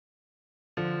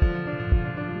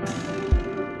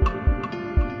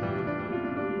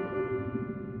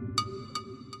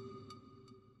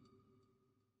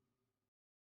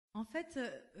fait,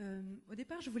 au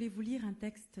départ, je voulais vous lire un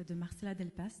texte de Marcela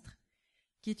Delpastre,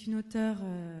 qui est une auteure,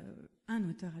 un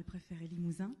auteur, elle préférait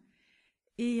limousin.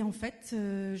 Et en fait,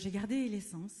 j'ai gardé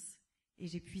l'essence et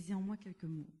j'ai puisé en moi quelques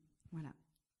mots. Voilà.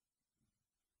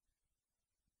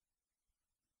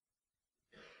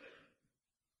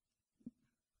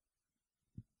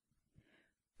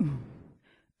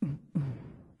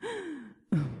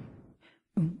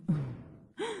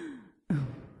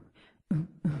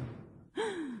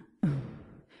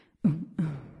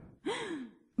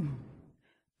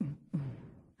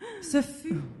 Ce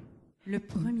fut le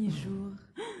premier jour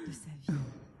de sa vie.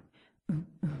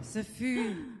 Ce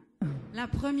fut la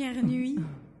première nuit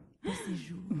de ses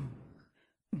jours.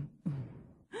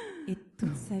 Et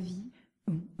toute sa vie,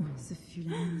 ce fut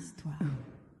la même histoire.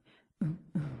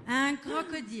 Un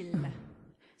crocodile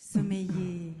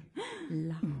sommeillait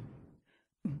là.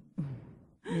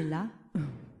 Mais là,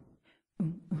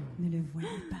 ne le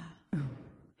voyait pas.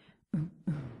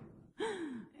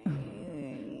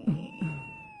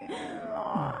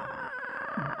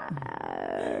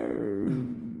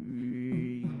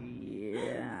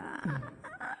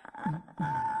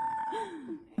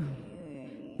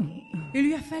 Il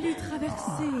lui a fallu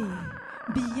traverser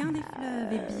bien des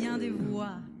fleuves et bien des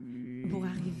voies pour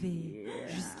arriver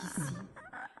jusqu'ici.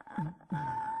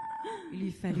 Il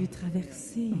lui fallut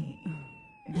traverser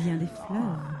bien des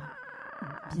fleuves,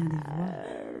 bien des voies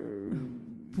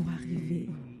pour arriver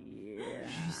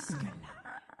jusque-là.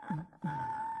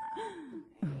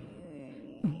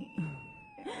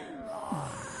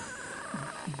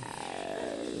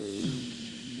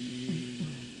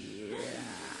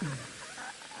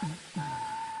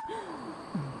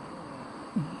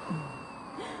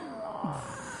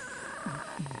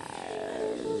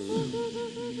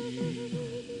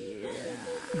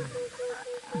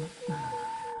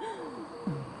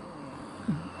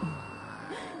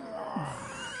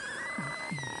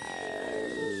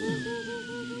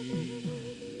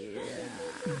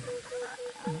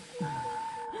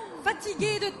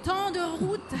 Fatigué de tant de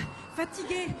routes,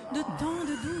 fatigué de tant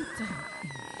de doutes,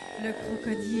 le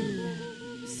crocodile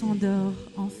s'endort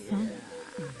enfin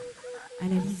à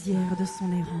la lisière de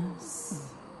son errance.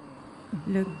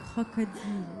 Le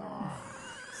crocodile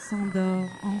s'endort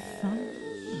enfin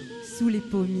sous les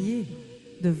pommiers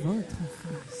de votre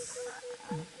enfance.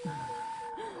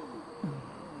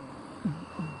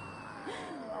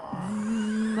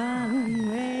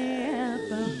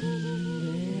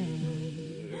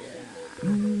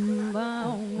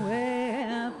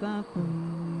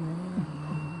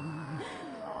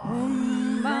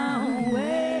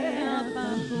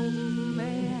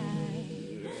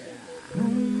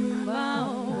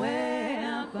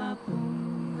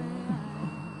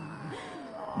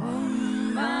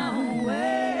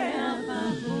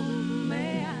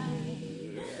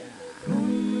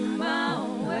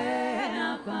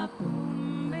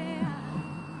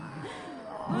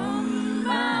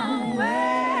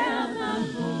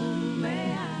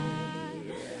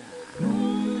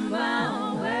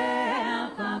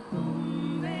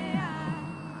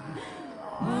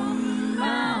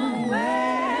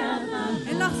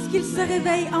 Qu'il se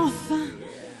réveille enfin,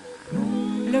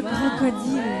 le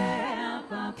crocodile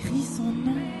crie son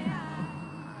nom.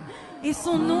 Et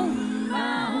son nom,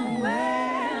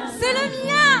 c'est le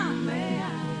mien!